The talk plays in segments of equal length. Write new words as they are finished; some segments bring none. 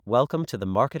Welcome to the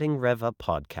Marketing Rev Up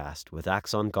podcast with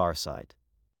Axon Garside.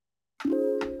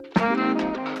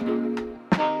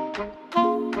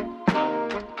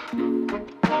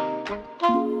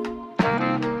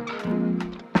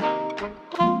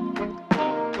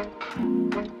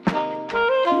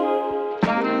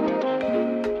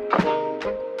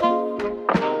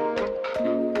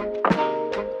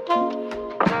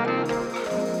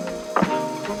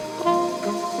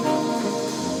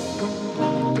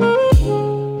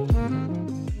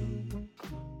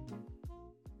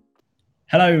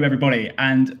 Hello, everybody,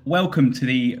 and welcome to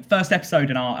the first episode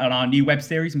in our new web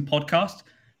series and podcast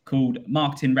called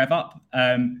Marketing Rev Up.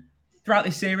 Throughout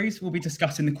this series, we'll be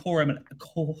discussing having the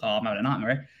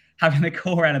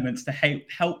core elements to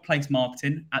help place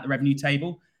marketing at the revenue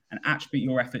table and attribute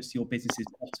your efforts to your business's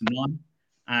bottom line,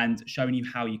 and showing you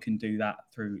how you can do that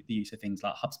through the use of things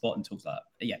like HubSpot and tools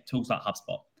like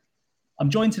HubSpot. I'm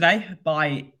joined today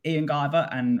by Ian Guyver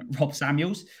and Rob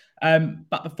Samuels.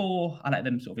 But before I let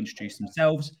them sort of introduce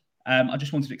themselves, I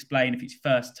just wanted to explain, if it's your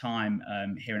first time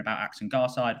hearing about Axon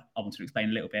Garside, I want to explain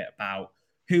a little bit about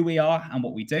who we are and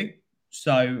what we do.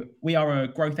 So we are a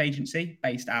growth agency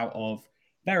based out of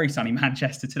very sunny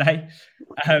Manchester today.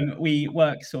 We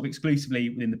work sort of exclusively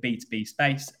within the B2B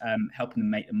space, helping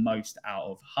them make the most out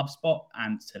of HubSpot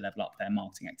and to level up their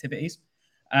marketing activities.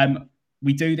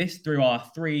 We do this through our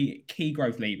three key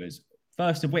growth levers.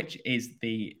 First of which is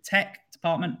the tech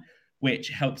department, which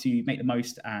helps you make the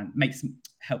most and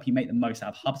help you make the most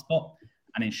out of HubSpot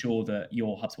and ensure that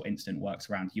your HubSpot incident works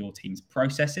around your team's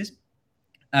processes.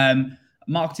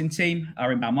 Marketing team,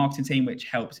 our inbound marketing team, which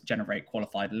helps generate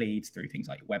qualified leads through things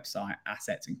like your website,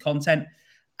 assets, and content.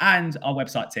 And our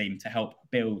website team to help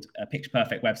build a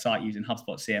picture-perfect website using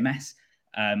HubSpot CMS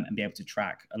and be able to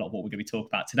track a lot of what we're going to be talking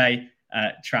about today,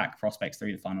 track prospects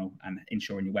through the funnel and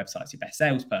ensuring your website's your best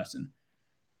salesperson.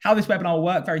 How this webinar will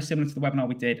work, very similar to the webinar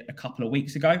we did a couple of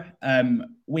weeks ago.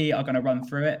 We are going to run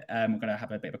through it. We're going to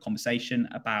have a bit of a conversation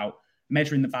about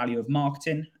measuring the value of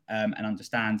marketing and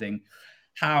understanding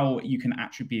how you can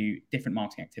attribute different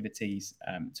marketing activities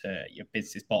to your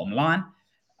business's bottom line.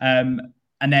 And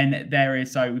then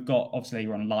we've got, obviously,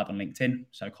 we're live on LinkedIn,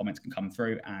 so comments can come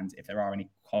through. And if there are any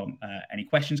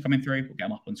questions coming through, we'll get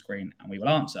them up on screen and we will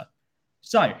answer.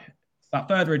 So, without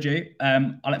further ado,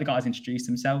 I'll let the guys introduce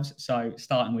themselves. So,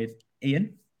 starting with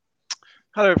Ian.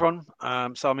 Hello, everyone.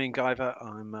 So I'm Ian Guyver.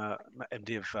 I'm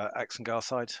MD of Axon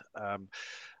Garside.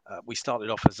 We started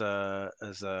off as a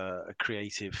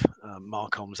creative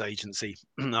marcoms agency.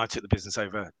 I took the business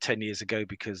over 10 years ago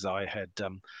because I had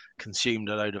consumed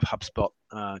a load of HubSpot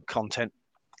content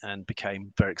and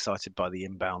became very excited by the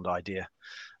inbound idea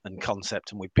and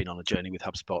concept. And we've been on a journey with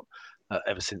HubSpot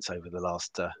ever since over the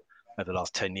last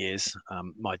 10 years.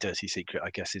 My dirty secret, I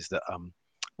guess, is that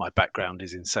my background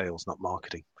is in sales, not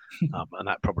marketing. And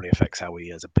that probably affects how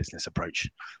we as a business approach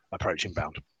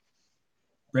inbound.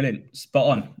 Brilliant.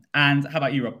 Spot on. And how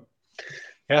about you, Rob?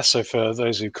 Yeah, so for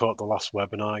those who caught the last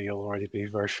webinar, you'll already be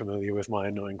very familiar with my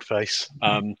annoying face.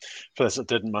 For those that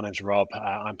didn't manage Rob,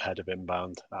 I'm head of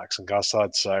inbound at Axon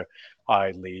Garside, so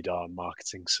I lead our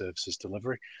marketing services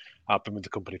delivery. I've been with the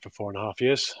company for 4.5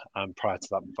 years, and prior to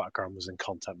that, my background was in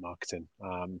content marketing.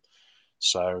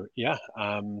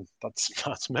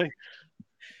 That's me.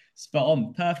 Spot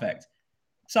on. Perfect.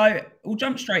 So we'll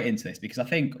jump straight into this because I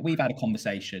think we've had a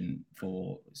conversation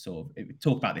talk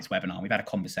about this webinar. We've had a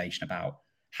conversation about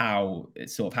how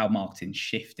marketing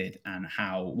shifted and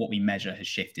how what we measure has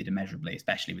shifted immeasurably,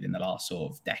 especially within the last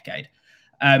sort of decade.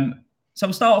 So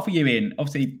we'll start off with you, Ian.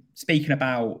 Obviously, speaking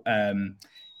about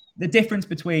the difference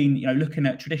between looking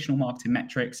at traditional marketing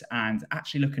metrics and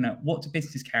actually looking at what do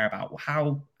businesses care about.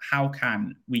 How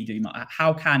can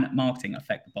marketing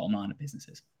affect the bottom line of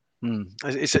businesses? And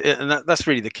that's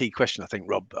really the key question, I think,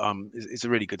 Rob. It's a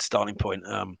really good starting point,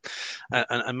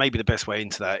 and maybe the best way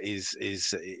into that is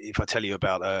if I tell you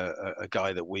about a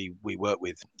guy that we worked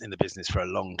with in the business for a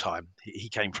long time. He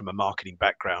came from a marketing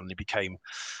background and he became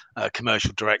a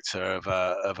commercial director of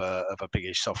a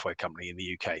biggish software company in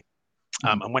the UK.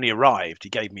 And when he arrived, he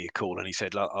gave me a call and he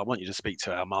said, "I want you to speak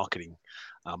to our marketing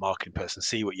person,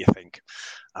 see what you think."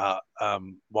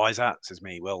 Why is that? Says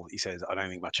me. Well, he says, "I don't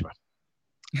think much of her."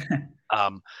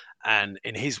 And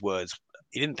in his words,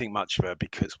 he didn't think much of her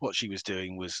because what she was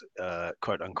doing was,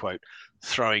 quote unquote,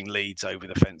 throwing leads over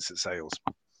the fence at sales.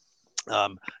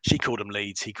 She called them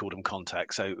leads, he called them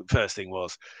contacts. So first thing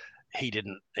was, he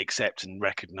didn't accept and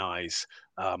recognize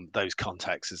those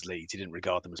contacts as leads. He didn't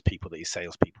regard them as people that his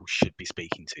salespeople should be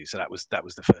speaking to. So that was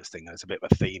the first thing. There's a bit of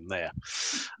a theme there.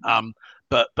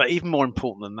 But even more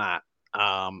important than that,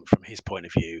 from his point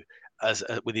of view,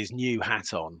 with his new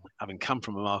hat on, having come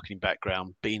from a marketing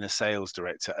background, being a sales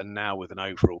director, and now with an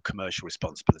overall commercial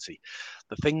responsibility,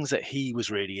 the things that he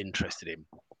was really interested in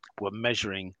were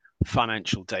measuring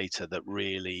financial data that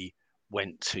really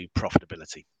went to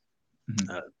profitability.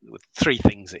 With three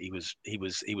things that he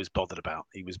was bothered about.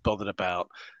 He was bothered about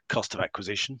cost of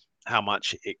acquisition, how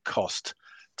much it cost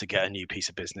to get a new piece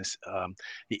of business.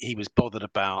 He was bothered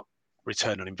about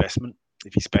return on investment.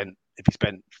 If he spent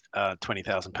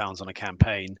 £20,000 on a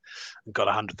campaign and got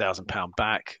 £100,000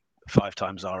 back, 5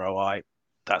 times ROI,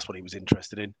 that's what he was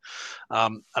interested in.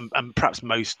 And perhaps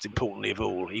most importantly of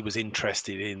all, he was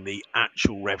interested in the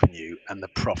actual revenue and the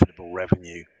profitable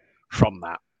revenue from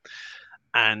that.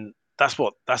 And that's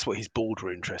what his board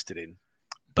were interested in.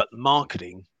 But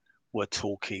marketing were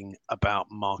talking about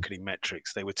marketing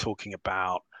metrics. They were talking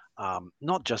about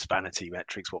not just vanity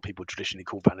metrics, what people traditionally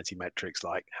call vanity metrics,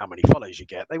 like how many follows you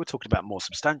get. They were talking about more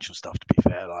substantial stuff, to be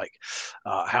fair, like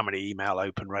how many email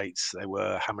open rates there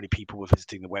were, how many people were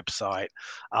visiting the website,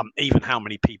 even how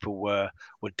many people were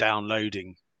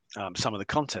downloading some of the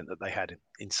content that they had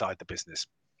inside the business.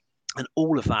 And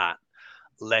all of that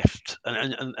left,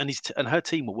 and her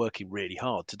team were working really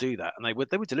hard to do that, and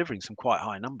they were delivering some quite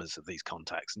high numbers of these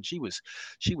contacts, and she was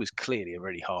clearly a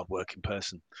really hard working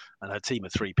person, and her team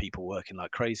of 3 people working like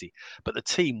crazy, but the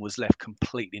team was left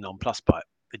completely nonplussed by it.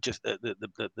 It just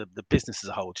the business as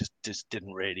a whole just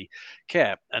didn't really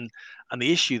care, and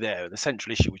the issue there, the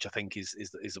central issue, which I think is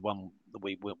the one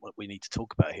that we need to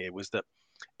talk about here, was that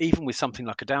even with something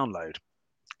like a download,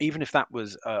 even if that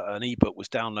was an ebook was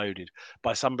downloaded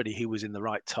by somebody who was in the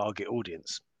right target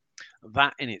audience,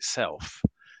 that in itself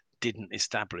didn't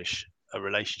establish a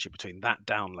relationship between that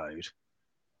download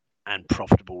and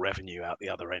profitable revenue out the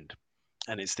other end.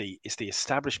 And it's the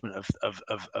establishment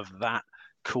of that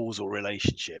causal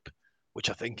relationship, which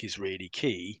I think is really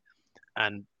key.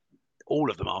 And all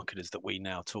of the marketers that we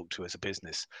now talk to as a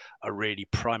business are really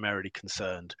primarily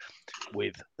concerned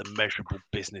with the measurable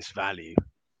business value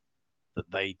that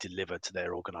they deliver to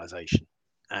their organization,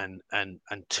 and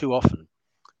too often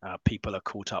people are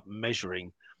caught up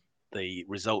measuring the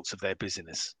results of their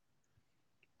business,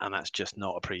 and that's just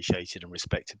not appreciated and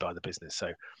respected by the business.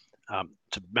 So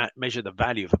to measure the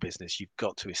value of a business, you've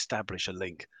got to establish a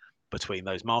link between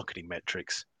those marketing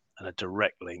metrics and a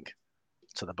direct link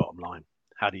to the bottom line.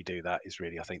 How do you do that is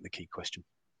really, I think, the key question.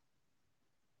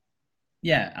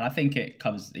 Yeah, and I think it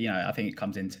comes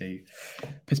into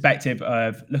perspective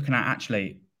of looking at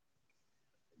actually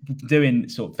doing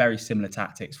sort of very similar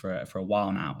tactics for a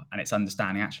while now, and it's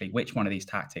understanding actually which one of these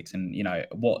tactics and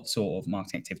what sort of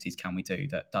marketing activities can we do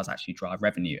that does actually drive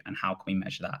revenue, and how can we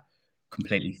measure that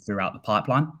completely throughout the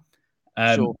pipeline.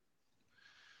 Sure.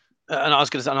 And I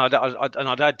was going to say, and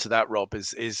I'd add to that, Rob,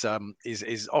 is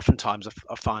oftentimes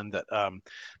I find that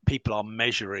people are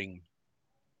measuring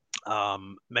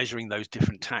those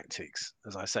different tactics.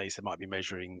 As I say, so they might be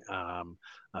measuring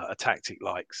a tactic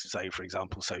like, say, for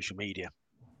example, social media.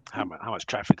 How much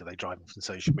traffic are they driving from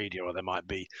social media? Or they might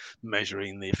be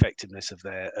measuring the effectiveness of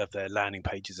their landing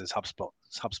pages, as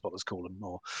HubSpotters call them,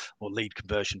 or lead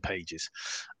conversion pages.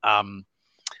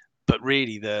 But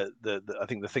really, I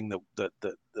think the thing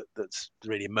that's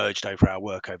really emerged over our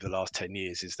work over the last 10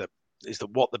 years is that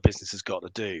what the business has got to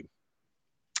do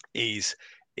is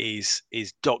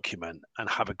document and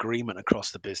have agreement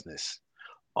across the business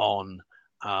on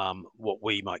what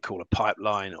we might call a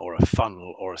pipeline or a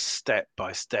funnel or a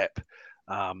step-by-step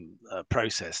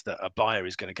process that a buyer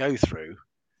is going to go through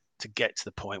to get to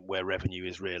the point where revenue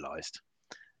is realized,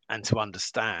 and to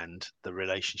understand the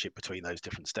relationship between those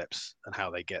different steps and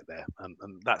how they get there. And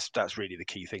that's really the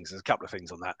key things. There's a couple of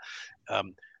things on that.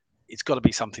 It's got to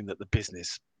be something that the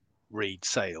business read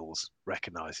sales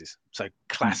recognizes. So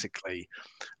classically,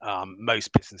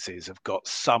 most businesses have got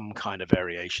some kind of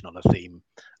variation on a theme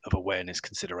of awareness,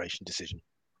 consideration, decision.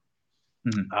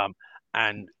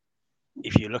 And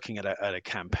if you're looking at a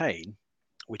campaign,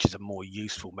 which is a more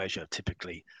useful measure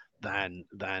typically than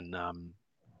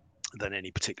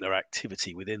any particular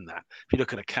activity within that, if you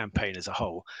look at a campaign as a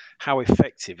whole, how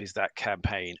effective is that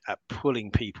campaign at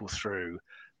pulling people through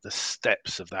the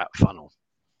steps of that funnel?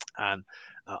 And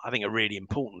I think a really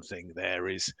important thing there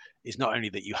is not only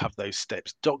that you have those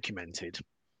steps documented,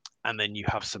 and then you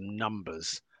have some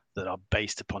numbers that are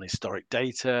based upon historic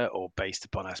data or based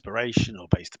upon aspiration or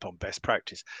based upon best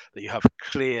practice, that you have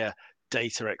clear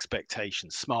data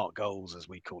expectations, SMART goals, as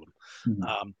we call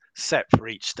them, set for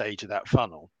each stage of that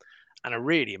funnel. And a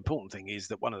really important thing is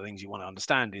that one of the things you want to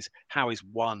understand is how is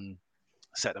one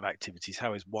set of activities,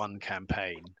 how is one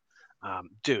campaign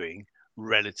doing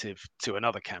relative to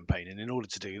another campaign. And in order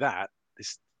to do that,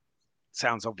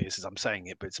 sounds obvious as I'm saying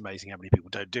it, but it's amazing how many people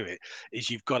don't do it, is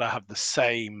you've got to have the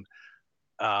same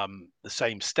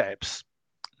steps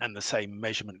and the same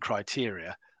measurement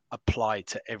criteria applied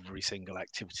to every single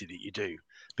activity that you do,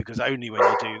 because only when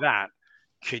you do that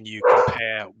can you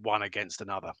compare one against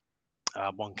another.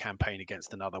 One campaign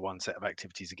against another, one set of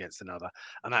activities against another,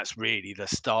 and that's really the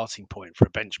starting point for a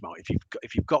benchmark.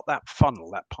 If you've got that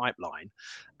funnel, that pipeline,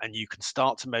 and you can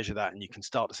start to measure that, and you can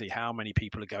start to see how many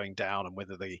people are going down, and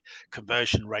whether the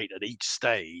conversion rate at each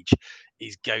stage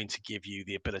is going to give you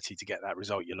the ability to get that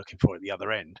result you're looking for at the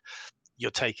other end,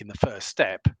 you're taking the first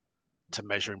step to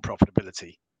measuring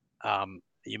profitability.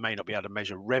 You may not be able to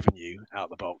measure revenue out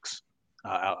the box,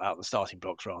 out the starting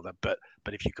blocks rather, but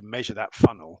if you can measure that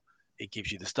funnel, it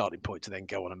gives you the starting point to then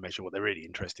go on and measure what they're really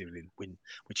interested in,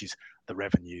 which is the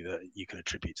revenue that you can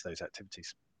attribute to those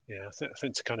activities. Yeah, I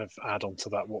think to kind of add on to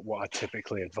that, what I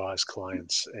typically advise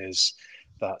clients is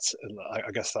that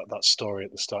I guess that story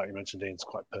at the start you mentioned, Ian, is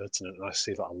quite pertinent, and I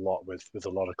see that a lot with a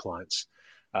lot of clients.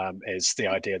 Is the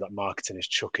idea that marketing is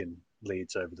chucking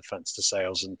leads over the fence to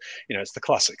sales, and it's the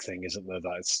classic thing, isn't there,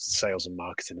 that it's sales and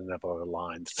marketing are never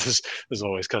aligned. There's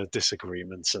always kind of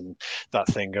disagreements, and that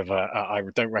thing of I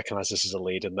don't recognize this as a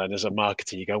lead, and then as a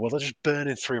marketer you go, well, they're just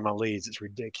burning through my leads, it's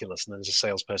ridiculous, and then as a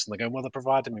salesperson they're going, well, they're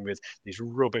providing me with these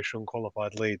rubbish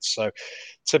unqualified leads. So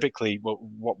typically what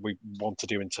we want to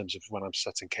do in terms of when I'm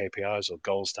setting KPIs or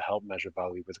goals to help measure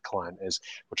value with a client is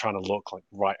we're trying to look like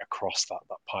right across that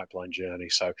pipeline journey.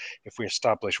 So if we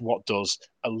establish what does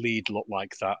a lead look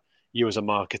like, that you as a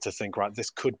marketer think, right, this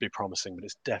could be promising, but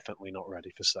it's definitely not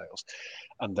ready for sales.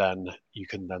 And then you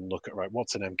can then look at, right,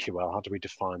 what's an MQL? How do we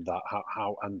define that?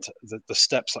 How and the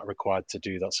steps that are required to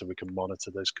do that, so we can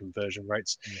monitor those conversion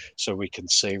rates. So we can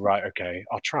see, right, okay,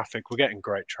 our traffic, we're getting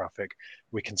great traffic.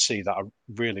 We can see that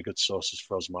really good sources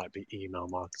for us might be email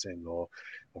marketing or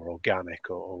organic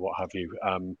or what have you.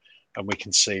 And we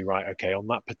can see, right, okay, on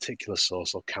that particular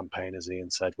source or campaign, as Ian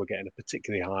said, we're getting a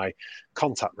particularly high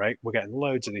contact rate. We're getting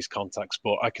loads of these contacts,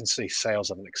 but I can see sales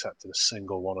haven't accepted a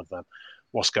single one of them.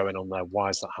 What's going on there? Why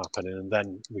is that happening? And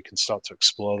then we can start to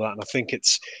explore that. And I think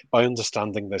it's by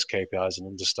understanding those KPIs and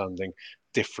understanding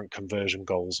different conversion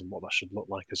goals and what that should look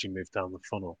like as you move down the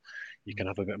funnel, you can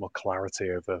have a bit more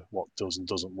clarity over what does and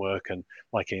doesn't work. And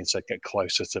like Ian said, get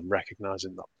closer to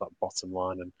recognizing that bottom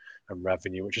line and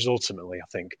revenue, which is ultimately, I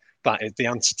think, that is the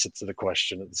answer to the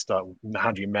question at the start.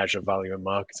 How do you measure value in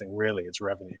marketing? Really, it's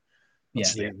revenue.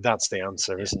 That's the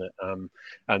answer, isn't it?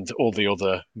 And all the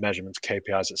other measurements,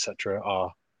 KPIs, etc.,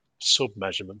 are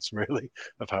sub-measurements really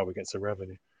of how we get to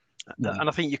revenue. And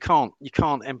I think you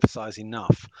can't emphasize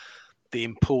enough the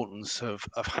importance of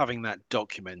having that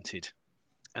documented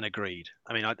and agreed.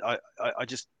 I mean, I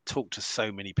just talk to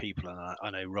so many people, and I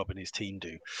know Rob and his team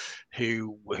do,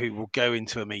 who will go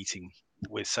into a meeting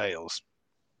with sales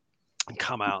and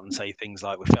come out and say things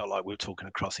like, we felt like we were talking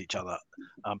across each other.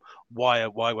 Why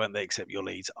won't they accept your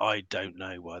leads? I don't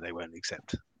know why they won't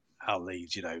accept our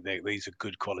leads. These are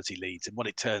good quality leads. And what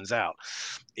it turns out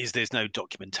is there's no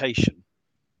documentation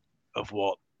of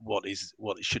what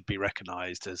it should be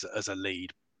recognized as a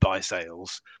lead by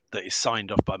sales, that is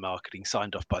signed off by marketing,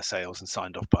 signed off by sales, and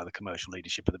signed off by the commercial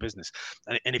leadership of the business.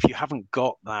 And if you haven't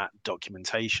got that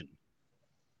documentation,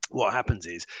 what happens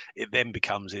is it then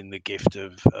becomes in the gift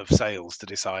of sales to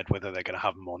decide whether they're going to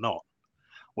have them or not.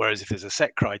 Whereas if there's a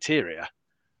set criteria,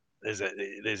 there's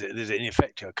in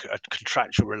effect a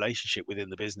contractual relationship within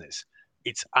the business.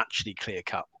 It's actually clear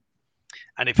cut.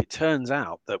 And if it turns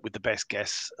out that with the best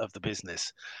guess of the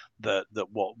business, that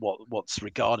what's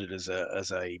regarded as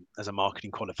a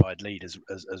marketing qualified lead,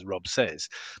 as Rob says,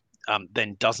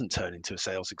 then doesn't turn into a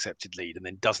sales accepted lead, and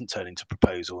then doesn't turn into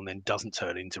proposal, and then doesn't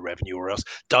turn into revenue, or else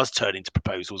does turn into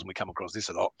proposals, and we come across this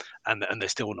a lot, and they're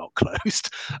still not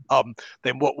closed,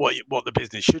 then what the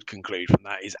business should conclude from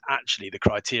that is actually the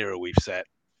criteria we've set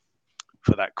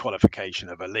for that qualification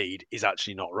of a lead is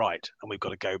actually not right, and we've got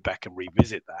to go back and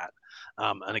revisit that.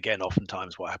 And again,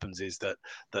 oftentimes what happens is that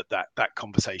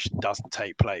conversation doesn't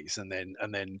take place, and then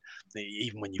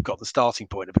even when you've got the starting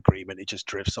point of agreement, it just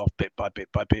drifts off bit by bit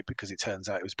by bit, because it turns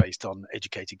out it was based on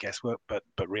educated guesswork, but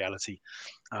reality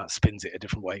spins it a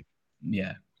different way.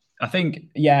 Yeah, I think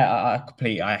I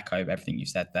echo everything you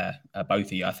said there, both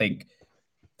of you. I think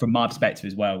from my perspective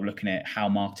as well, looking at how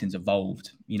marketing's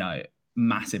evolved,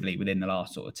 massively within the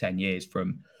last sort of 10 years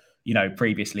from,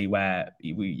 previously where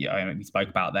we spoke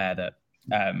about there that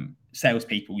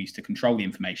salespeople used to control the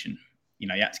information. You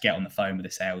had to get on the phone with a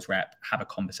sales rep, have a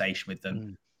conversation with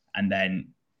them, and then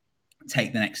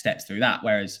take the next steps through that.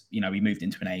 Whereas, we moved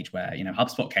into an age where,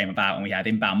 HubSpot came about and we had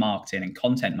inbound marketing and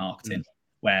content marketing,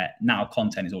 where now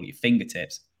content is all at your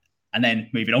fingertips. And then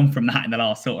moving on from that, in the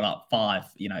last sort of like 5,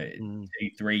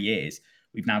 2-3 years,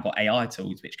 we've now got AI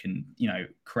tools which can,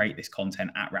 create this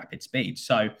content at rapid speed.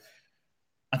 So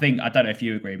I don't know if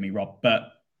you agree with me, Rob,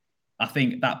 but I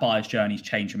think that buyer's journey's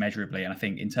changed immeasurably. And I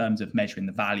think in terms of measuring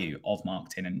the value of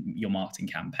marketing and your marketing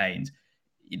campaigns,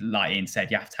 like Ian said,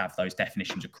 you have to have those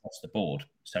definitions across the board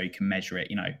so you can measure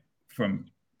it, from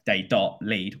day dot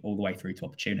lead all the way through to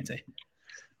opportunity.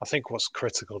 I think what's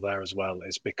critical there as well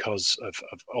is because of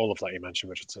all of that you mentioned,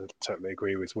 which I totally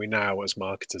agree with. We now, as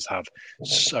marketers, have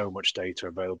so much data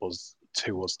available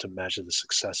to us to measure the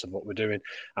success of what we're doing,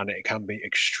 and it can be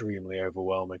extremely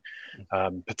overwhelming,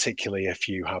 particularly if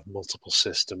you have multiple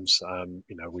systems.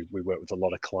 We work with a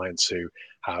lot of clients who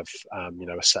have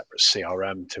a separate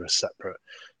CRM to a separate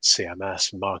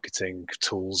CMS, marketing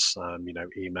tools,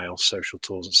 email, social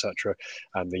tools, etc.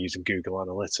 They're using Google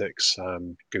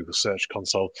Analytics, Google Search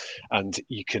Console, and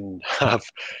you can have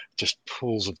just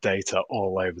pools of data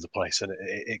all over the place, and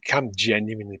it can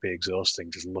genuinely be exhausting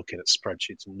just looking at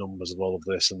spreadsheets and numbers of all of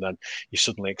this, and then you're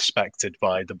suddenly expected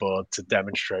by the board to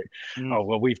demonstrate, oh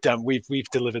well, we've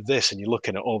delivered this, and you're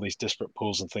looking at all these disparate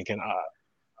pools and thinking,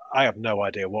 I have no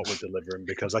idea what we're delivering,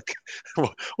 because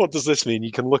what does this mean?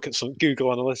 You can look at some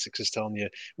Google Analytics is telling you,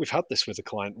 we've had this with a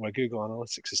client where Google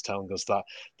Analytics is telling us that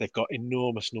they've got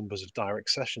enormous numbers of direct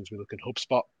sessions. We look at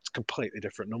HubSpot, it's a completely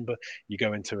different number. You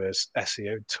go into a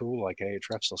SEO tool like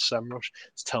Ahrefs or SEMrush,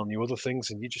 it's telling you other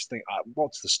things, and you just think,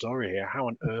 what's the story here? How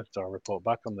on earth do I report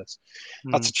back on this?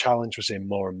 That's a challenge we're seeing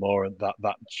more and more. And that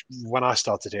when I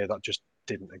started here, that just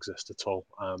didn't exist at all.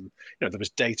 There was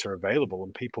data available,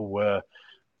 and people were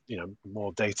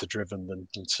more data driven than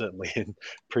certainly in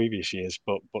previous years,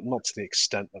 but not to the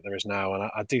extent that there is now. And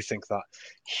I do think that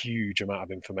huge amount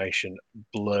of information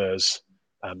blurs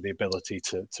the ability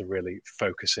to really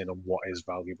focus in on what is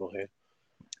valuable here.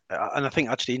 And I think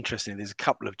actually interestingly, there's a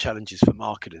couple of challenges for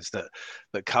marketers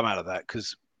that come out of that,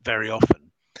 because very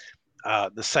often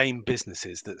the same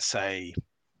businesses that say,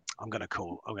 I'm going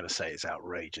to say it's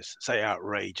outrageous, say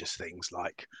outrageous things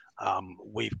like,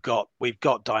 we've got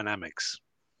Dynamics.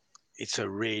 It's a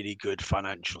really good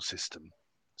financial system,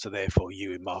 so therefore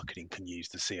you in marketing can use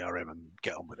the CRM and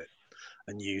get on with it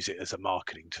and use it as a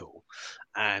marketing tool.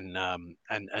 And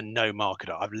no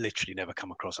marketer, I've literally never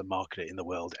come across a marketer in the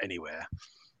world anywhere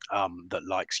that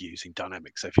likes using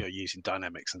Dynamics. So if you're using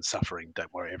Dynamics and suffering,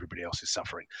 don't worry, everybody else is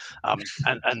suffering.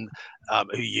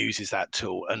 Who uses that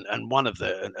tool? And one of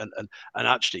the and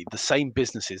actually the same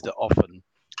businesses that often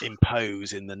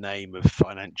impose, in the name of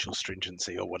financial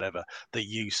stringency or whatever, the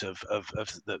use of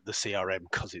the CRM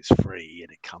because it's free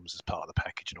and it comes as part of the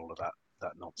package and all of that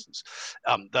nonsense.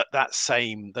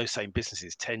 Those same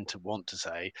businesses tend to want to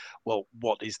say, well,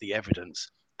 what is the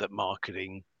evidence that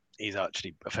marketing is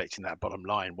actually affecting that bottom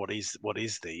line? What is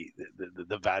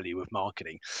the value of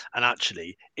marketing? And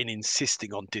actually, in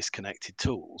insisting on disconnected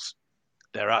tools,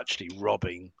 they're actually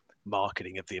robbing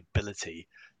marketing of the ability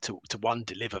to one,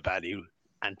 deliver value,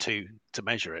 and two, to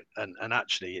measure it. And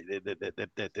actually,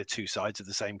 they're two sides of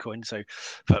the same coin. So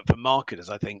for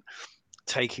marketers, I think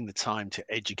taking the time to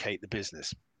educate the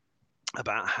business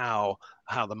about how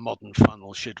the modern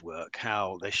funnel should work,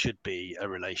 how there should be a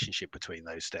relationship between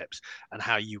those steps, and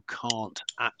how you can't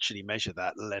actually measure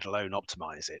that, let alone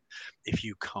optimize it, if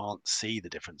you can't see the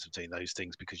difference between those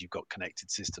things, because you've got connected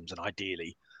systems, and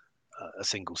ideally a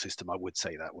single system. I would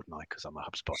say that, wouldn't I? Because I'm a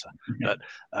HubSpotter. But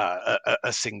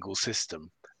a single system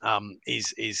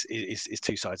is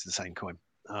two sides of the same coin.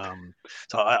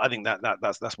 So I think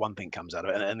that's one thing comes out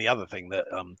of it, and the other thing that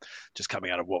just coming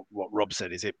out of what Rob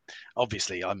said is, it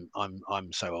obviously I'm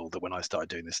so old that when I started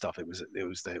doing this stuff, it was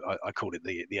I called it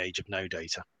the age of no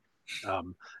data.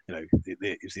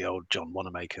 It was the old John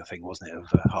Wanamaker thing, wasn't it? Of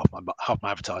half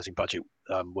my advertising budget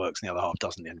works and the other half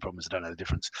doesn't. The only problem is I don't know the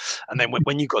difference. And then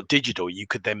when you got digital, you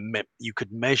could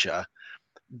measure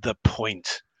the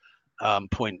point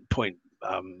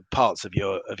parts of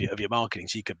your marketing.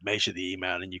 So you could measure the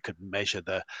email, and you could measure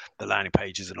the landing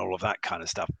pages and all of that kind of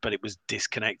stuff, but it was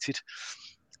disconnected.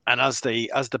 And as the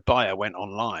buyer went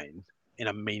online in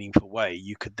a meaningful way,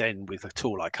 you could then, with a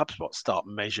tool like HubSpot, start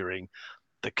measuring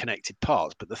the connected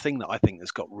parts. But the thing that I think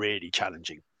has got really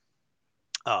challenging,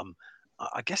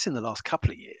 I guess in the last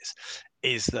couple of years,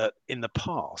 is that in the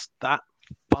past, that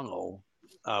funnel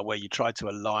where you tried to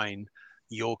align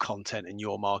your content and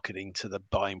your marketing to the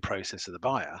buying process of the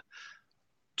buyer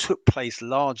took place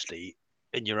largely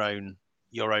in your own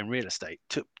real estate,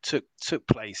 took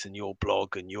place in your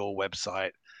blog and your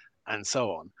website and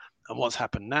so on. And what's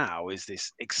happened now is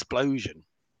this explosion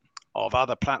of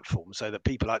other platforms, so that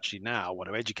people actually now want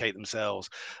to educate themselves.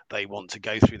 They want to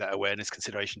go through that awareness,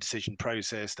 consideration, decision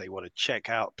process. They want to check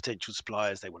out potential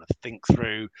suppliers. They want to think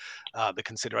through the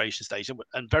consideration stage,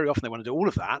 and very often they want to do all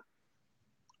of that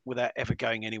without ever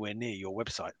going anywhere near your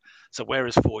website. So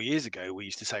whereas 4 years ago we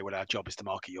used to say, well, our job is to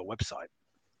market your website,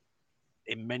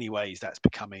 in many ways that's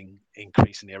becoming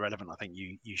increasingly irrelevant. I think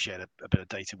you shared a bit of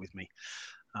data with me,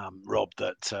 Rob,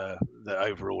 that the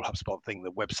overall HubSpot think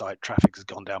that website traffic has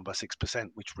gone down by 6%,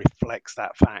 which reflects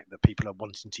that fact that people are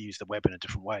wanting to use the web in a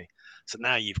different way. So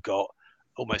now you've got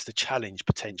almost a challenge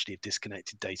potentially of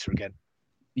disconnected data again.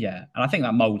 Yeah, and I think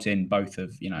that molds in both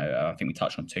of, I think we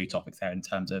touched on two topics there in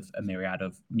terms of a myriad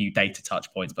of new data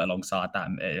touch points, but alongside that,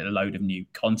 a load of new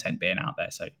content being out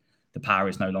there. So the power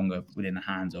is no longer within the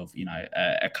hands of,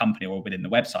 a company or within the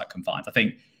website confines. I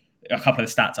think a couple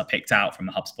of the stats I picked out from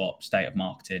the HubSpot State of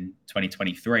Marketing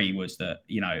 2023 was that,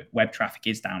 web traffic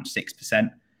is down 6%.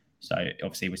 So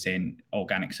obviously we're seeing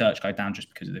organic search go down just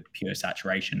because of the pure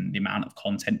saturation, the amount of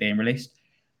content being released,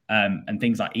 and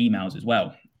things like emails as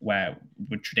well, where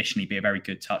would traditionally be a very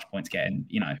good touch point to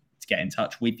get in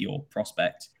touch with your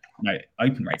prospect.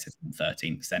 Open rates have been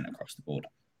 13% across the board.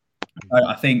 So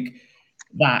I think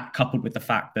that, coupled with the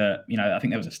fact that, I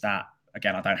think there was a stat,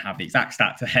 again, I don't have the exact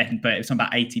stat to hand, but it's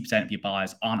about 80% of your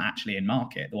buyers aren't actually in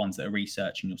market, the ones that are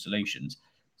researching your solutions.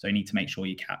 So you need to make sure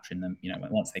you're capturing them,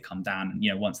 once they come down,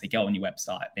 and, once they go on your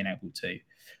website, being able to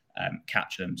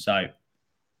capture them. So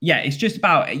yeah, it's just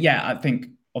about, I think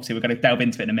obviously we're going to delve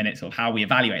into it in a minute, sort of how we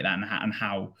evaluate that and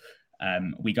how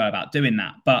we go about doing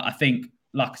that. But I think,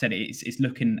 like I said, it's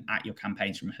looking at your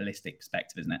campaigns from a holistic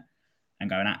perspective, isn't it? And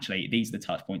going, actually, these are the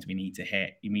touch points we need to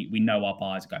hit. We know our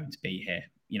buyers are going to be here.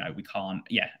 We can't,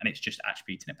 and it's just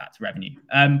attributing it back to revenue.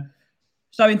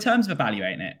 So in terms of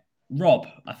evaluating it, Rob,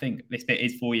 I think this bit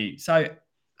is for you. So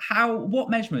what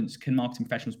measurements can marketing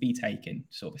professionals be taking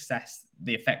to sort of assess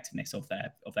the effectiveness of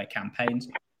their campaigns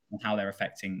and how they're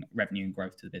affecting revenue and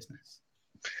growth to the business?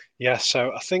 Yeah,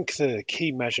 so I think the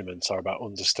key measurements are about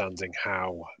understanding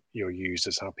how your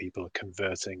users, how people are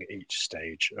converting each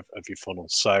stage of your funnel.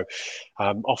 So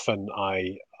often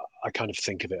I kind of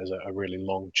think of it as a really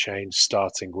long chain,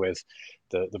 starting with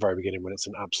the very beginning, when it's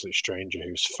an absolute stranger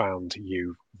who's found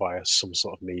you via some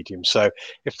sort of medium. So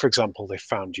if, for example, they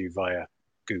found you via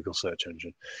Google search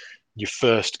engine, your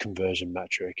first conversion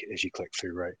metric is your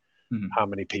click-through rate. Mm-hmm. How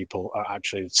many people are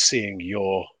actually seeing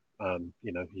your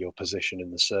position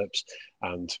in the SERPs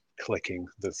and clicking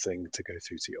the thing to go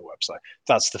through to your website?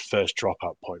 That's the first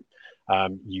dropout point.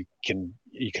 You can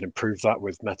improve that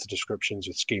with meta descriptions,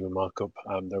 with schema markup.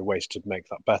 There are ways to make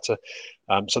that better.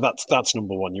 So that's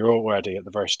number one. You're already at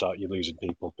the very start, you're losing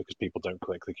people because people don't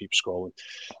click, they keep scrolling.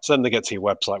 So then they get to your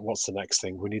website. What's the next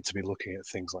thing? We need to be looking at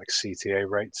things like CTA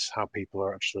rates, how people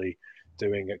are actually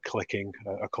doing it, clicking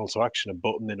a call to action, a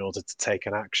button, in order to take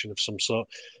an action of some sort.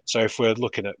 So if we're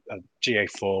looking at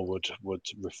GA4 would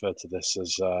refer to this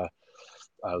as a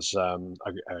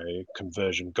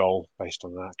conversion goal based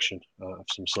on an action of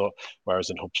some sort, whereas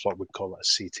in HubSpot we'd call it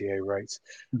a CTA rate.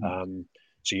 Mm-hmm.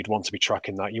 So you'd want to be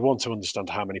tracking that. You want to understand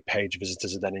how many page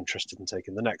visitors are then interested in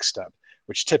taking the next step,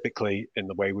 which typically, in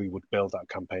the way we would build our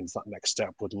campaigns, that next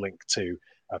step would link to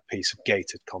a piece of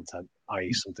gated content,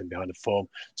 i.e. something behind a form.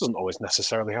 It doesn't always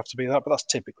necessarily have to be that, but that's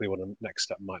typically what a next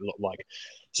step might look like.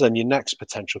 So then your next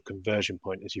potential conversion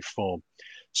point is your form.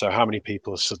 So how many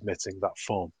people are submitting that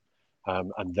form,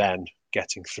 and then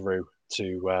getting through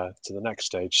to the next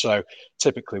stage. So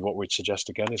typically what we'd suggest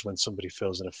again is when somebody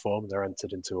fills in a form, they're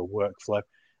entered into a workflow,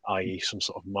 i.e. some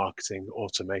sort of marketing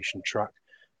automation track,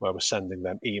 where we're sending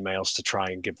them emails to try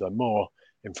and give them more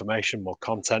information, more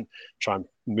content, try and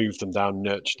move them down,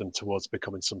 nurture them towards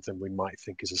becoming something we might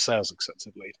think is a sales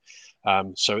accepted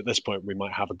lead. So at this point, we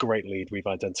might have a great lead. We've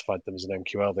identified them as an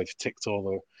MQL. They've ticked all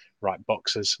the right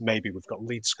boxes. Maybe we've got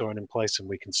lead scoring in place and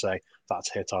we can say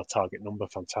that's hit our target number.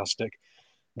 Fantastic.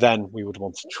 Then we would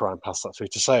want to try and pass that through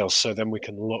to sales. So then we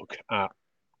can look at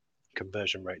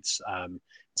conversion rates in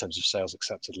terms of sales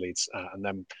accepted leads. And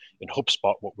then in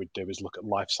HubSpot, what we'd do is look at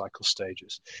life cycle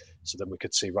stages. So then we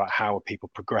could see, right, how are people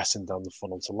progressing down the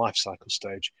funnel to life cycle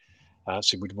stage?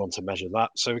 So we'd want to measure that.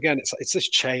 So again, it's this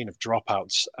chain of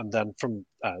dropouts. And then from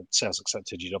sales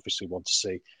accepted, you'd obviously want to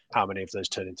see how many of those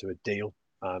turn into a deal.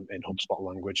 In HubSpot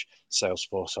language,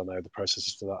 Salesforce, I know the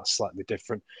processes for that are slightly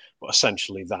different, but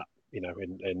essentially that,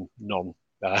 in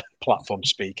non-platform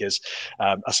speakers,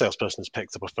 a salesperson has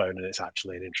picked up a phone and it's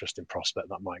actually an interesting prospect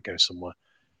that might go somewhere.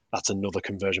 That's another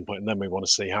conversion point. And then we want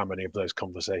to see how many of those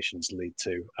conversations lead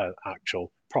to an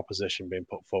actual proposition being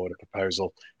put forward, a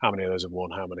proposal, how many of those are won,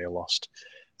 how many are lost.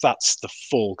 That's the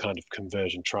full kind of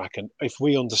conversion track. And if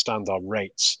we understand our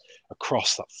rates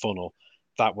across that funnel,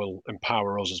 that will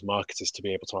empower us as marketers to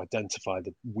be able to identify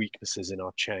the weaknesses in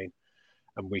our chain.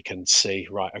 And we can see,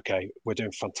 right, okay, we're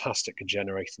doing fantastic at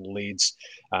generating leads.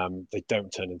 They don't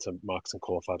turn into marketing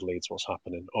qualified leads, what's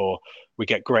happening? Or we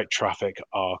get great traffic,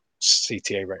 our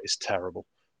CTA rate is terrible.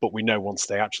 But we know once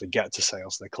they actually get to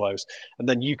sales, they close. And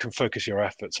then you can focus your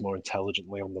efforts more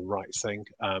intelligently on the right thing.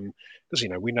 Because,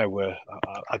 we know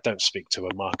I don't speak to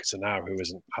a marketer now who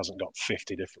hasn't got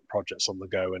 50 different projects on the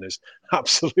go and is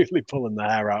absolutely pulling their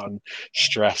hair out and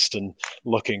stressed and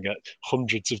looking at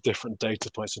hundreds of different data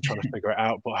points and trying to figure it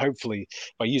out. But hopefully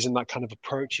by using that kind of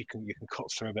approach, you can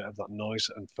cut through a bit of that noise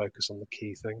and focus on the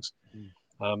key things.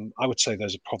 I would say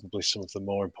those are probably some of the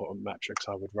more important metrics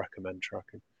I would recommend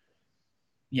tracking.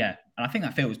 Yeah, and I think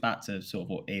that feels back to sort of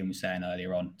what Ian was saying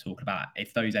earlier on, talking about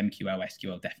if those MQL,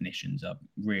 SQL definitions are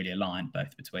really aligned,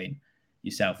 both between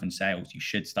yourself and sales, you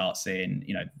should start seeing,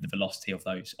 the velocity of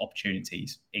those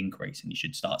opportunities increase, and you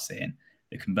should start seeing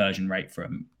the conversion rate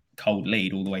from cold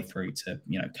lead all the way through to,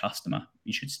 customer.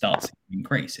 You should start to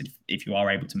increase if you are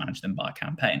able to manage them by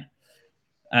campaign.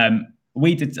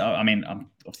 We did, I'm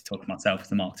obviously talking to myself as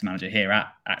the marketing manager here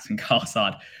at Acton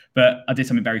Garside, but I did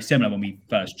something very similar when we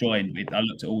first joined. I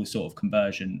looked at all the sort of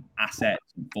conversion assets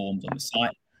and forms on the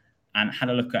site and had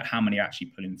a look at how many are actually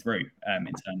pulling through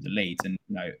in terms of leads. And,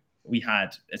 we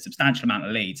had a substantial amount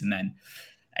of leads and then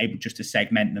able just to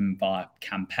segment them via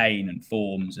campaign and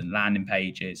forms and landing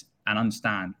pages and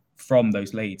understand from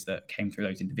those leads that came through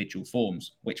those individual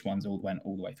forms, which ones all went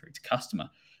all the way through to customer.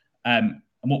 And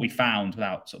what we found,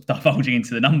 without sort of divulging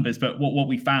into the numbers, but what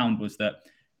we found was that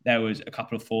there was a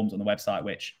couple of forms on the website,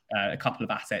 a couple of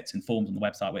assets and forms on the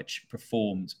website which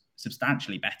performed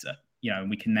substantially better. And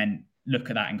we can then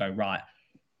look at that and go, right,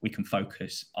 we can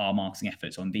focus our marketing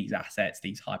efforts on these assets,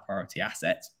 these high priority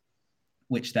assets,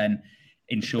 which then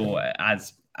ensure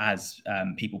as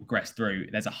people progress through,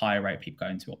 there's a higher rate of people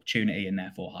going to opportunity and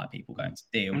therefore higher people going to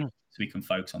deal. So we can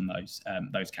focus on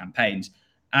those campaigns.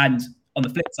 And on the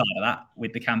flip side of that,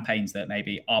 with the campaigns that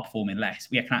maybe are performing less,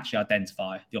 we can actually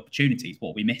identify the opportunities. What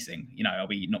are we missing? Are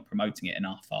we not promoting it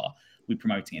enough? Are we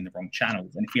promoting it in the wrong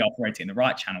channels? And if we are promoting it in the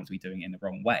right channels, are we doing it in the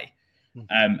wrong way?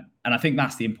 And I think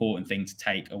that's the important thing to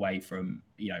take away from,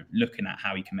 looking at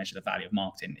how you can measure the value of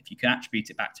marketing. If you can attribute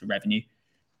it back to revenue,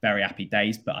 very happy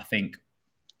days. But I think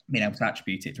being able to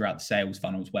attribute it throughout the sales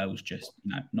funnel as well is just,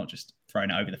 not just throwing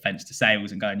it over the fence to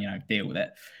sales and going, deal with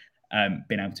it.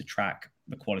 Being able to track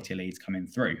the quality of leads coming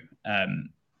through. And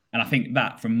I think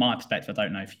that from my perspective, I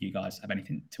don't know if you guys have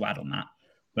anything to add on that,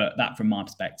 but that from my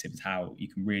perspective is how you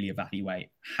can really evaluate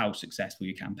how successful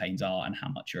your campaigns are and how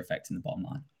much you're affecting the bottom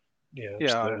line. Yeah,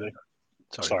 absolutely.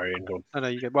 Sorry, Ian, go on. I know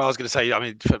you go. Well, I was going to say,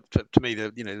 to me,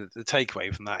 the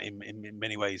takeaway from that in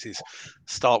many ways is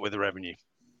start with the revenue.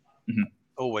 Mm-hmm.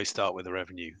 Always start with the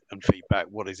revenue and feedback.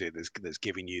 What is it that's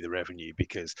giving you the revenue?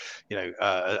 Because,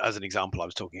 as an example, I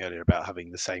was talking earlier about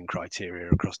having the same criteria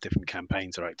across different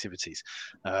campaigns or activities.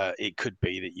 It could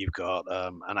be that you've got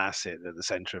an asset at the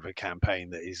center of a campaign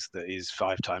that is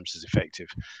 5 times as effective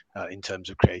in terms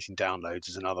of creating downloads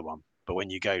as another one. But when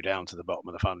you go down to the bottom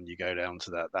of the funnel, you go down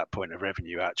to that point of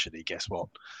revenue, actually, guess what?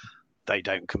 They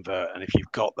don't convert. And if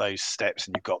you've got those steps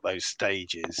and you've got those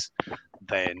stages,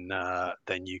 then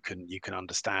you can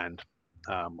understand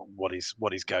what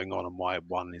is going on and why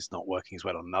one is not working as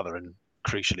well on another. And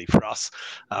crucially for us,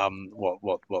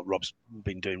 what Rob's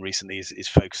been doing recently is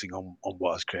focusing on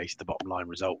what has created the bottom line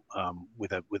result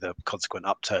with a consequent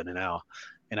upturn in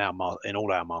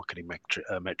all our marketing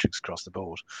metrics across the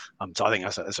board. So I think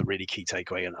that's a really key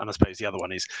takeaway. And I suppose the other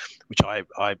one is, which I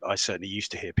certainly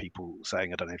used to hear people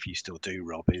saying, I don't know if you still do,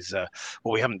 Rob, is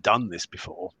well, we haven't done this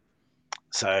before.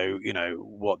 So,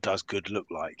 what does good look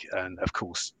like? And of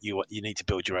course, you need to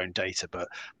build your own data, but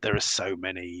there are so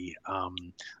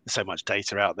much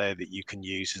data out there that you can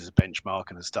use as a benchmark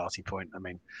and a starting point. I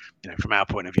mean, from our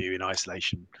point of view in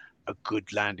isolation, a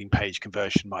good landing page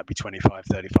conversion might be 25,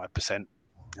 35%.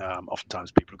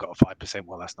 Oftentimes people have got a 5%.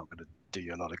 Well, that's not going to do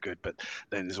you a lot of good. But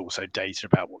then there's also data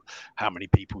about how many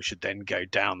people should then go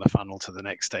down the funnel to the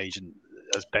next stage, and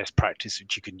as best practice,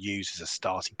 which you can use as a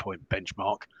starting point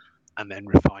benchmark, and then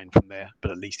refine from there.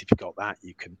 But at least if you've got that,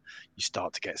 you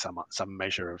start to get some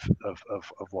measure of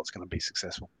what's going to be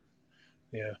successful.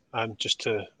 Yeah, and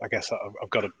I guess I've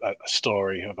got a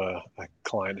story of a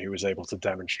client who was able to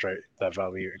demonstrate their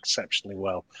value exceptionally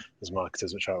well as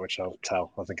marketers, which I'll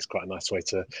tell. I think it's quite a nice way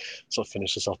to sort of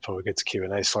finish this off before we get to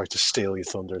Q&A. Sorry to steal your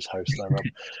thunder as host there,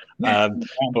 Rob.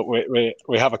 But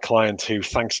we have a client who,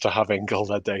 thanks to having all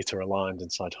their data aligned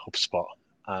inside HubSpot,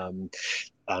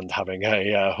 and having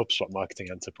a HubSpot Marketing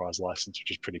Enterprise license,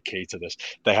 which is pretty key to this.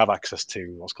 They have access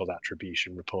to what's called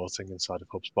attribution reporting inside of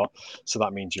HubSpot. So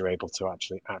that means you're able to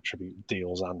actually attribute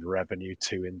deals and revenue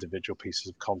to individual pieces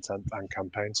of content and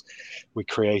campaigns. We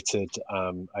created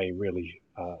a really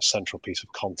central piece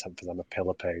of content for them, a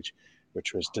pillar page,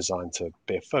 which was designed to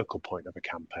be a focal point of a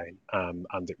campaign,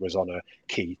 and it was on a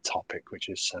key topic which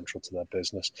is central to their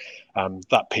business.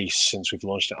 That piece, since we've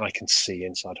launched it, I can see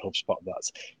inside HubSpot that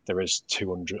there is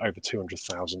over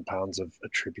 £200,000 of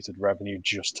attributed revenue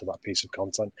just to that piece of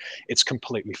content. It's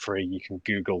completely free. You can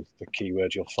Google the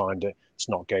keyword, you'll find it. It's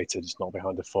not gated, it's not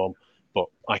behind a form, but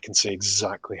I can see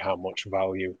exactly how much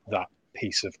value that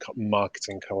piece of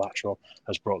marketing collateral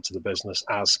has brought to the business,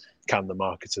 as can the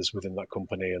marketers within that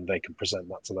company, and they can present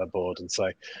that to their board and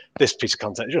say, this piece of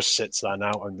content just sits there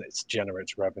now and it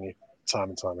generates revenue time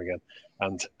and time again.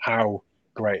 And how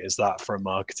great is that for a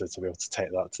marketer to be able to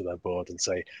take that to their board and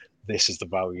say, this is the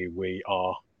value we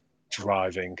are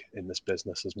driving in this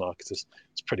business as marketers?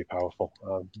 It's pretty powerful.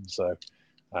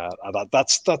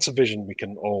 That's a vision we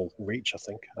can all reach, I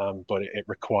think, but it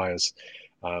requires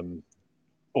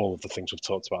all of the things we've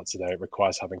talked about today. It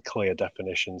requires having clear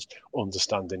definitions,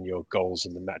 understanding your goals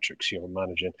and the metrics you're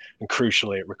managing, and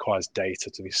crucially, it requires data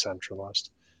to be centralized,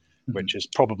 which is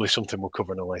probably something we'll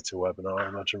cover in a later webinar, I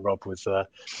imagine, Rob, with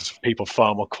people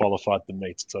far more qualified than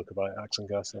me to talk about Axe &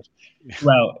 Garside.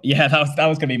 Well, yeah, that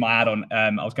was going to be my add-on.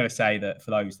 I was going to say that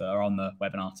for those that are on the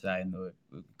webinar today and are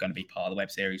going to be part of the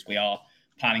web series, we are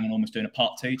planning on almost doing a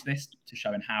part 2 to this, to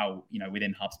showing how,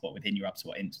 within HubSpot, within your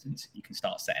HubSpot instance, you can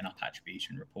start setting up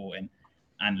attribution reporting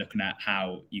and looking at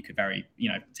how you could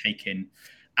take in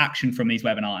action from these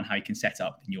webinars and how you can set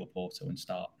up in your portal and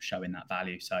start showing that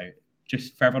value. So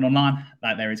just for everyone online,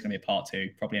 that there is going to be a part 2,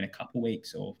 probably in a couple of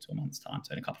weeks or to a month's time,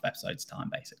 so in a couple of episodes'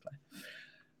 time, basically.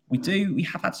 We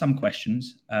have had some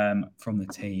questions from the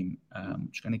team. I'm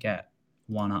just going to get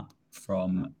one up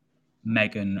from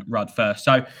Megan Rudd first.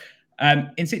 So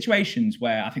in situations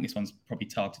where, I think this one's probably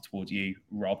targeted towards you,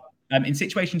 Rob, in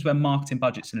situations where marketing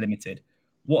budgets are limited,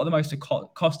 what are the most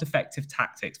cost-effective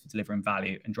tactics for delivering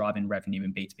value and driving revenue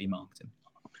in B2B marketing?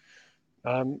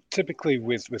 Typically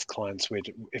with clients,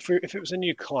 if it was a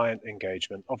new client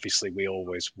engagement, obviously we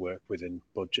always work within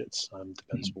budgets.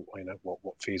 Depends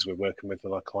what fees we're working with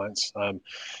our clients,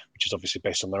 which is obviously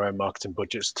based on their own marketing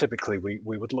budgets. Typically we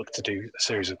would look to do a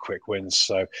series of quick wins.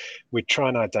 So we try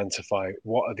and identify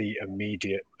what are the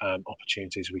immediate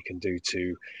opportunities we can do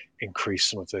to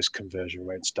increase some of those conversion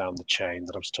rates down the chain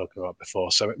that I was talking about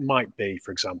before. So it might be,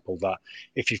 for example, that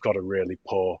if you've got a really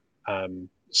poor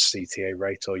CTA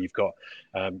rate, or you've got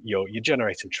you're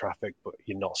generating traffic but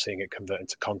you're not seeing it convert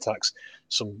into contacts,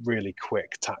 some really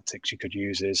quick tactics you could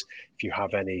use is, if you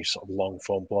have any sort of long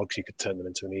form blogs, you could turn them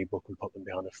into an ebook and put them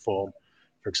behind a form,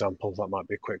 for example. That might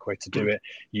be a quick way to do it.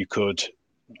 You could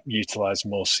utilize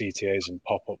more CTAs and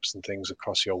pop-ups and things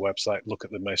across your website. Look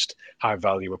at the most high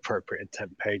value appropriate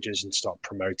intent pages and start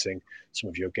promoting some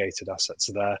of your gated assets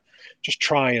there. Just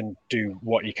try and do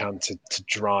what you can to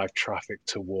drive traffic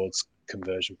towards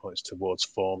conversion points, towards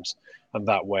forms, and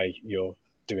that way you're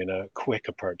doing a quick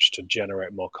approach to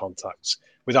generate more contacts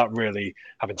without really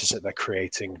having to sit there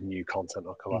creating new content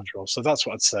or collateral. So that's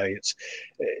what I'd say. It's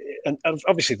and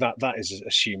obviously that is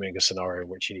assuming a scenario in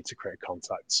which you need to create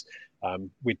contacts.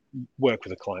 We work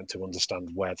with a client to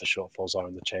understand where the shortfalls are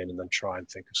in the chain and then try and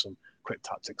think of some quick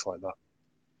tactics like that.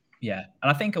 Yeah,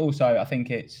 and I think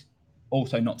it's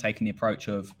also not taking the approach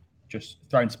of just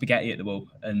throwing spaghetti at the wall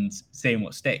and seeing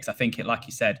what sticks. I think like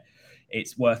you said,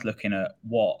 it's worth looking at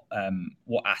what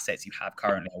assets you have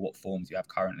currently or what forms you have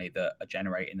currently that are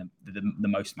generating the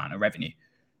most amount of revenue,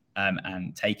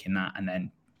 and taking that and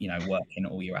then working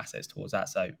all your assets towards that.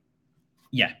 So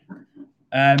yeah,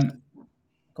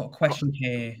 got a question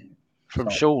here from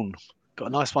Sean. Got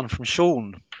a nice one from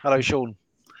Sean. Hello, Sean.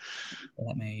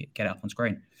 Let me get it up on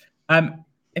screen.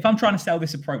 If I'm trying to sell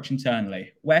this approach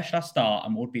internally, where should I start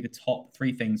and what would be the top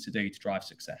 3 things to do to drive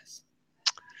success?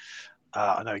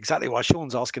 I know exactly why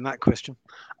Sean's asking that question.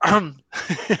 I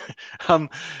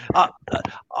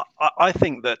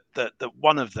think that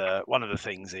one of the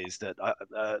things is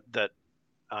that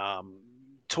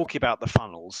talking about the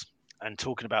funnels and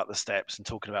talking about the steps and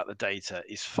talking about the data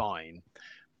is fine,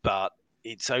 but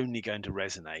it's only going to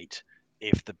resonate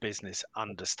if the business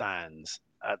understands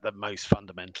at the most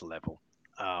fundamental level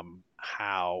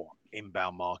how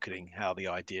inbound marketing, how the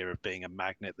idea of being a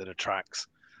magnet that attracts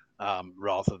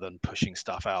rather than pushing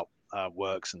stuff out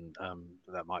works, and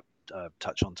that might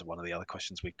touch on to one of the other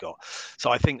questions we've got.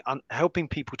 So I think helping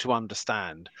people to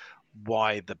understand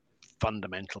why the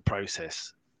fundamental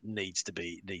process needs to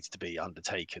be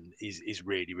undertaken is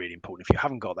really, really important. If you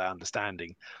haven't got that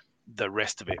understanding, the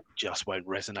rest of it just won't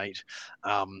resonate.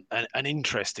 And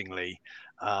interestingly,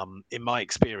 in my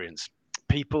experience,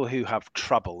 people who have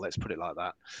trouble, let's put it like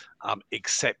that,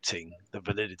 accepting the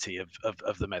validity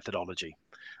of the methodology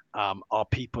are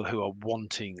people who are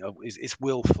wanting, it's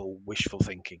willful, wishful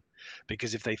thinking.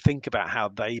 Because if they think about how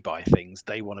they buy things,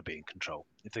 they want to be in control.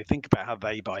 If they think about how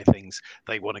they buy things,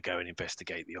 they want to go and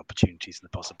investigate the opportunities and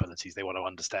the possibilities. They want to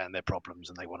understand their problems,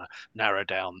 and they want to narrow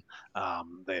down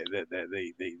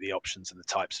the options and the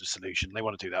types of solution. They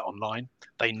want to do that online.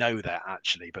 They know that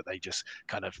actually, but they just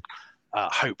kind of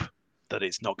hope that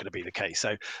it's not going to be the case.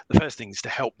 So the first thing is to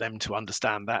help them to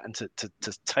understand that, and to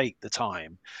take the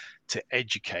time to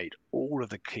educate all of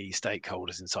the key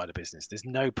stakeholders inside a business. There's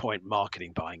no point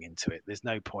marketing buying into it. There's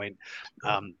no point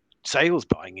sales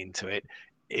buying into it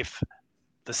if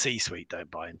the C-suite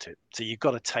don't buy into it. So you've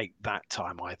got to take that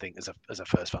time, I think, as a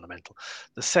first fundamental.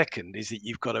 The second is that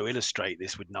you've got to illustrate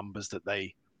this with numbers that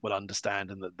they will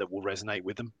understand and that will resonate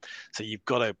with them. So you've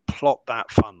got to plot that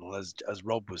funnel, as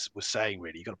Rob was saying,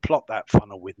 really. You've got to plot that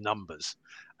funnel with numbers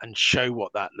and show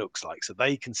what that looks like. So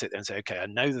they can sit there and say, okay, I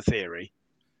know the theory.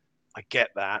 I get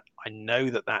that. I know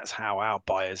that that's how our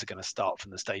buyers are going to start from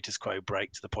the status quo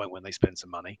break to the point when they spend some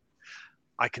money.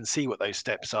 I can see what those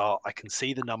steps are. I can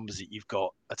see the numbers that you've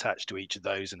got attached to each of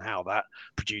those and how that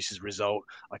produces result.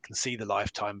 I can see the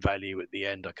lifetime value at the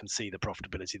end. I can see the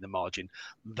profitability, the margin.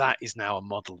 That is now a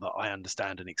model that I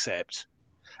understand and accept.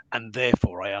 And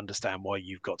therefore, I understand why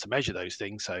you've got to measure those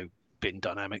things. So bin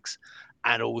dynamics.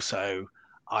 And also,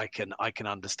 I can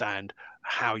understand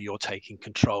how you're taking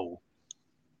control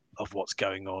of what's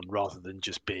going on rather than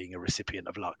just being a recipient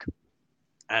of luck.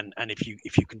 And if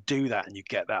you can do that and you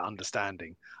get that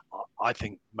understanding, I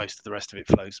think most of the rest of it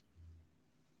flows.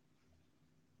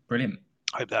 Brilliant.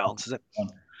 I hope that answers it.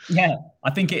 Yeah,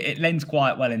 I think it lends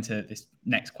quite well into this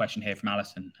next question here from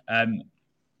Alison.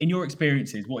 In your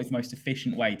experiences, what is the most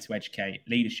efficient way to educate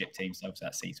leadership teams, so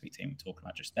that C-suite team we're talking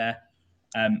about just there,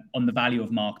 on the value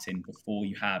of marketing before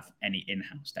you have any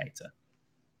in-house data?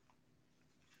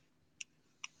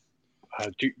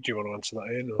 Do you want to answer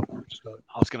that, Ian? Or just not?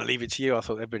 I was going to leave it to you. I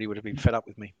thought everybody would have been fed up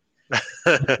with me.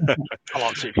 I'll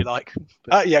answer if you like.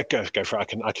 Yeah, go for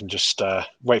it. I can just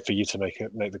wait for you to make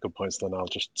the good points, then I'll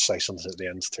just say something at the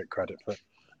end to take credit for it.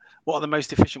 What are the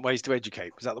most efficient ways to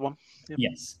educate? Was that the one? Yep.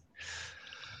 Yes.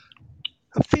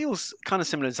 It feels kind of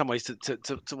similar in some ways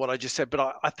to what I just said,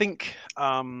 but I think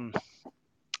I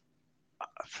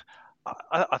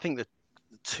think the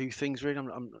two things really.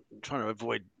 I'm trying to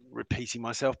avoid repeating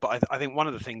myself, but I think one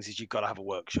of the things is you've got to have a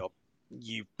workshop.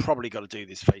 You've probably got to do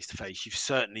this face to face. You've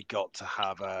certainly got to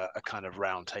have a kind of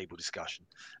round table discussion,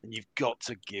 and you've got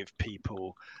to give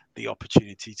people the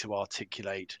opportunity to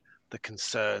articulate the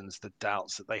concerns, the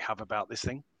doubts that they have about this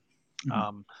thing.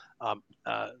 Mm-hmm.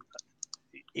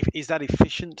 Is that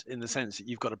efficient in the sense that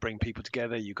you've got to bring people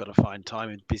together? You've got to find time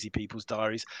in busy people's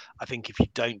diaries. I think if you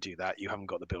don't do that, you haven't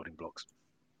got the building blocks.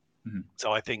 Mm-hmm.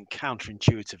 So I think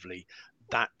counterintuitively,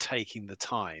 that taking the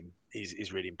time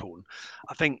is really important.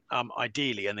 I think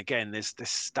ideally, and again, there's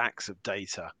stacks of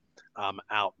data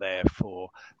out there for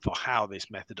how this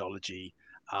methodology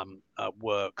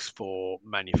works for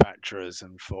manufacturers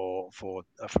and from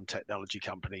technology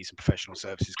companies and professional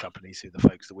services companies, who are the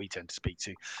folks that we tend to speak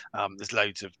to. There's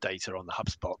loads of data on the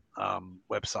HubSpot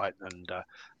website,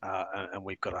 and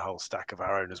we've got a whole stack of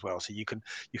our own as well. So you can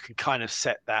kind of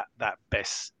set that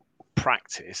best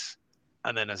practice,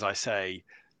 and then, as I say,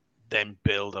 then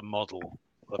build a model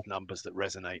of numbers that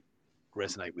resonate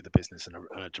with the business and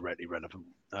are directly relevant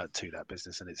to that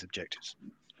business and its objectives.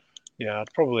 Yeah,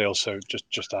 I'd probably also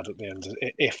just add at the end,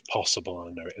 if possible,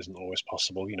 I know it isn't always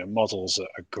possible, models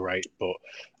are great, but,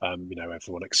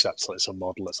 everyone accepts that it's a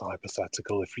model, it's a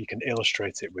hypothetical. If you can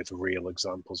illustrate it with real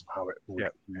examples of how it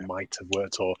might have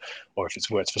worked, or if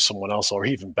it's worked for someone else, or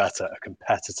even better, a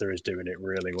competitor is doing it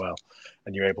really well,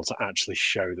 and you're able to actually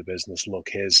show the business, look,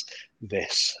 here's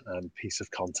this piece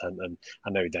of content. And I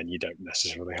know then you don't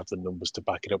necessarily have the numbers to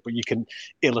back it up, but you can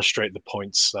illustrate the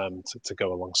points to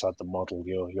go alongside the model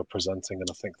you're presenting, and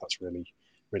I think that's really,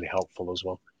 really helpful as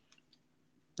well.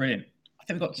 Brilliant. I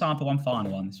think we've got time for one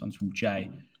final one. This one's from Jay,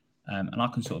 and I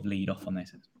can sort of lead off on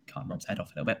this. Cut Rob's head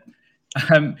off a little bit.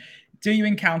 Do you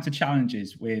encounter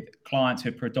challenges with clients who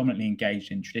are predominantly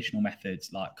engaged in traditional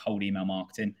methods like cold email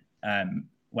marketing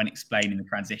when explaining the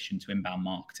transition to inbound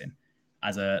marketing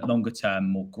as a longer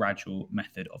term, more gradual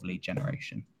method of lead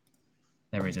generation?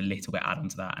 There is a little bit add on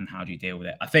to that, and how do you deal with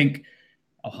it? I think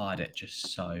I'll hide it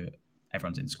just so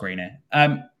everyone's in screen here.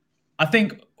 I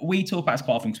think we talk about this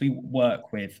quite often because we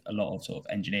work with a lot of sort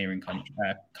of engineering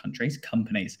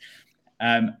companies,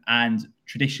 and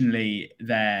traditionally,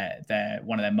 they're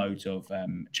one of their modes of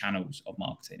channels of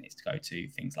marketing is to go to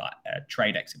things like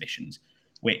trade exhibitions,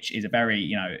 which is a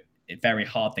very very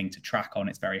hard thing to track on.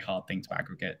 It's a very hard thing to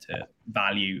aggregate to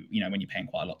value. When you're paying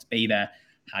quite a lot to be there,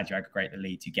 how do you aggregate the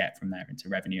leads you get from there into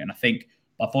revenue? And I think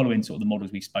by following sort of the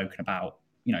models we've spoken about,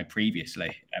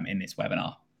 previously in this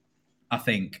webinar, I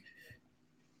think.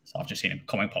 So I've just seen a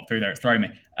comment pop through there. It's thrown me.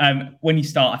 When you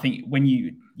start, I think when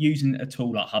you using a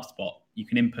tool like HubSpot, you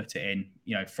can input it in,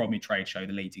 from your trade show,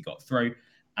 the leads you got through,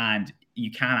 and you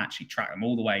can actually track them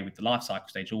all the way with the life cycle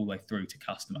stage, all the way through to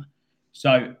customer.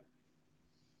 So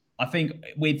I think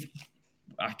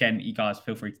again, you guys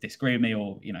feel free to disagree with me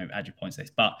or, add your points to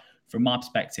this. But from my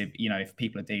perspective, if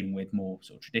people are dealing with more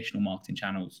sort of traditional marketing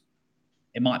channels,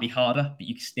 it might be harder, but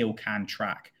you still can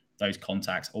track those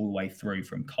contacts all the way through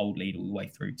from cold lead all the way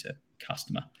through to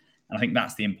customer. And I think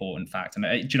that's the important fact. And,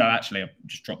 actually, I'll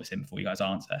just drop this in before you guys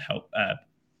answer, help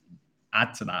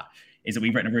add to that, is that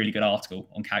we've written a really good article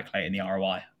on calculating the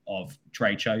ROI of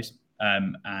trade shows.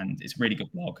 And it's a really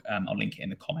good blog. I'll link it in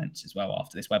the comments as well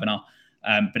after this webinar.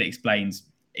 But it explains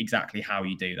exactly how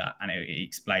you do that. And it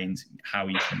explains how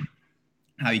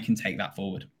you can take that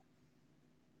forward.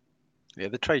 Yeah,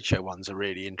 the trade show one's a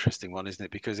really interesting one, isn't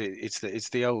it? Because it's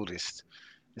the oldest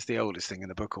thing in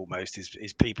the book almost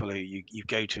is people who you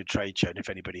go to a trade show, and if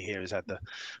anybody here has had the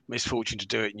misfortune to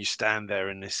do it, and you stand there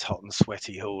in this hot and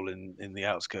sweaty hall in the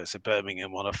outskirts of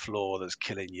Birmingham on a floor that's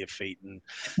killing your feet and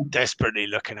desperately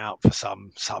looking out for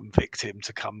some victim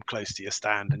to come close to your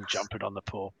stand and jumping on the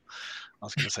poor. I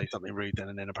was going to say something rude then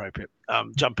and inappropriate.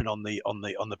 Jumping on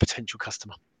the potential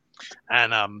customer.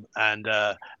 And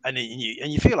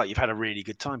you feel like you've had a really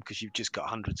good time because you've just got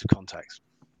hundreds of contacts,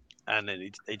 and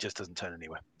it just doesn't turn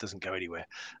anywhere, doesn't go anywhere,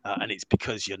 and it's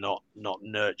because you're not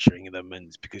nurturing them, and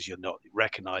it's because you're not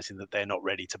recognizing that they're not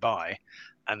ready to buy,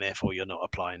 and therefore you're not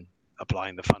applying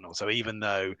the funnel. So even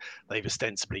though they've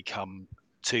ostensibly come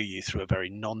to you through a very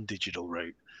non-digital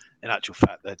route, in actual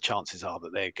fact, the chances are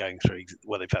that they're going through,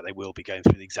 in fact, they will be going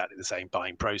through exactly the same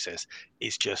buying process.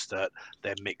 It's just that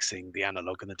they're mixing the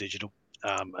analog and the digital,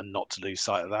 and not to lose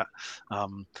sight of that.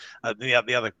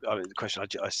 The other question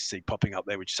I see popping up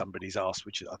there, which somebody's asked,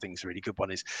 which I think is a really good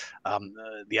one, is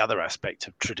the other aspect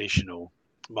of traditional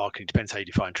marketing. Depends how you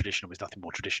define traditional. There's nothing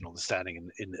more traditional than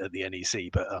standing at the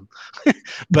NEC, but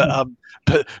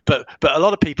a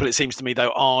lot of people, it seems to me,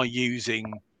 though, are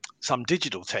using some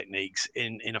digital techniques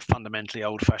in a fundamentally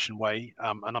old-fashioned way,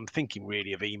 and I'm thinking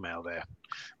really of email there,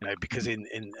 because in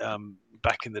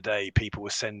back in the day, people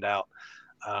would send out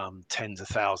tens of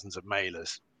thousands of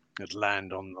mailers that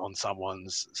land on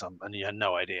someone's, and you had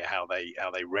no idea how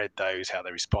they read those, how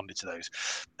they responded to those.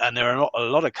 And there are a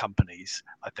lot of companies,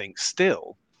 I think,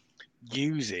 still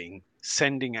using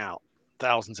sending out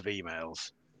thousands of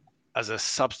emails as a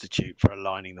substitute for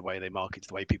aligning the way they market to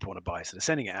the way people want to buy. So they're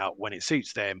sending it out when it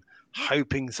suits them,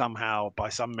 hoping somehow by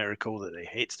some miracle that it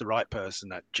hits the right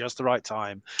person at just the right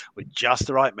time with just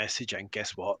the right message. And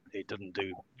guess what? It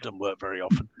doesn't work very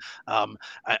often.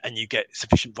 And you get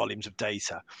sufficient volumes of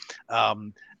data.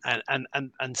 And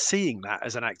seeing that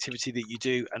as an activity that you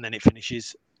do, and then it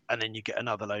finishes, and then you get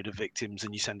another load of victims,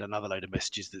 and you send another load of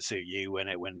messages that suit you when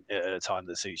at a time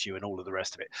that suits you, and all of the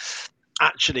rest of it.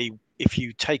 Actually, if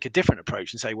you take a different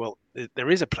approach and say, well,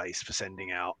 there is a place for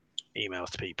sending out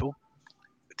emails to people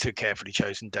to carefully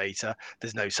chosen data.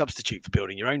 There's no substitute for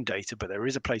building your own data, but there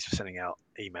is a place for sending out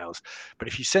emails. But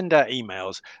if you send out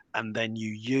emails and then you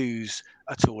use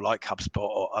a tool like HubSpot,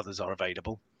 or others are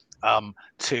available,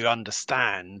 to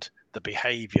understand the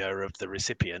behavior of the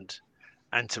recipient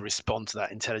and to respond to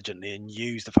that intelligently and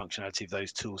use the functionality of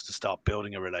those tools to start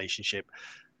building a relationship,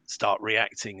 start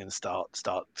reacting, and start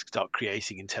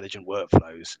creating intelligent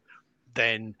workflows,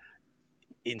 then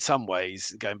in some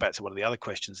ways, going back to one of the other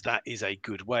questions, that is a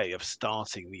good way of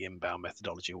starting the inbound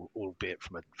methodology, albeit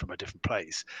from a different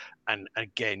place, and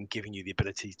again giving you the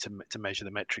ability to measure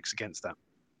the metrics against that.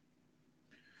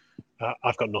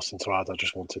 I've got nothing to add. I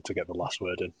just wanted to get the last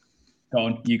word in. Go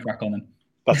on, you crack on then.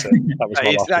 That's it. That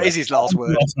was that is his last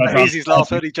word. That is his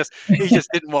last word. He just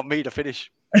didn't want me to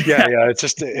finish. Yeah. It's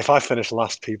just, if I finish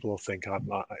last, people will think I'm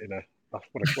not.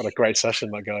 What a great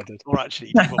session that guy did. Or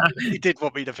actually, he did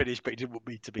want me to finish, but he didn't want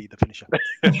me to be the finisher.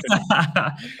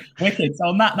 Wicked. So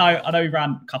on that note, I know we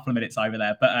ran a couple of minutes over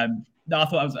there, but no, I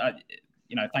thought I was,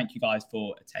 thank you guys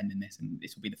for attending this, and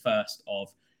this will be the first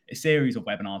of a series of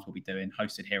webinars we'll be doing,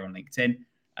 hosted here on LinkedIn.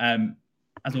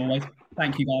 As always,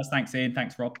 thank you guys. Thanks Ian.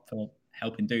 Thanks Rob for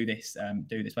helping do this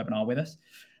webinar with us.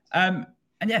 And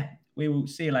yeah, we will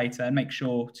see you later, and make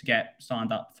sure to get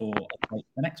signed up for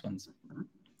the next ones.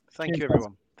 Thank Cheers, you, guys.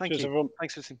 everyone. Thank Cheers, you. everyone.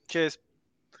 Thanks for listening. Cheers.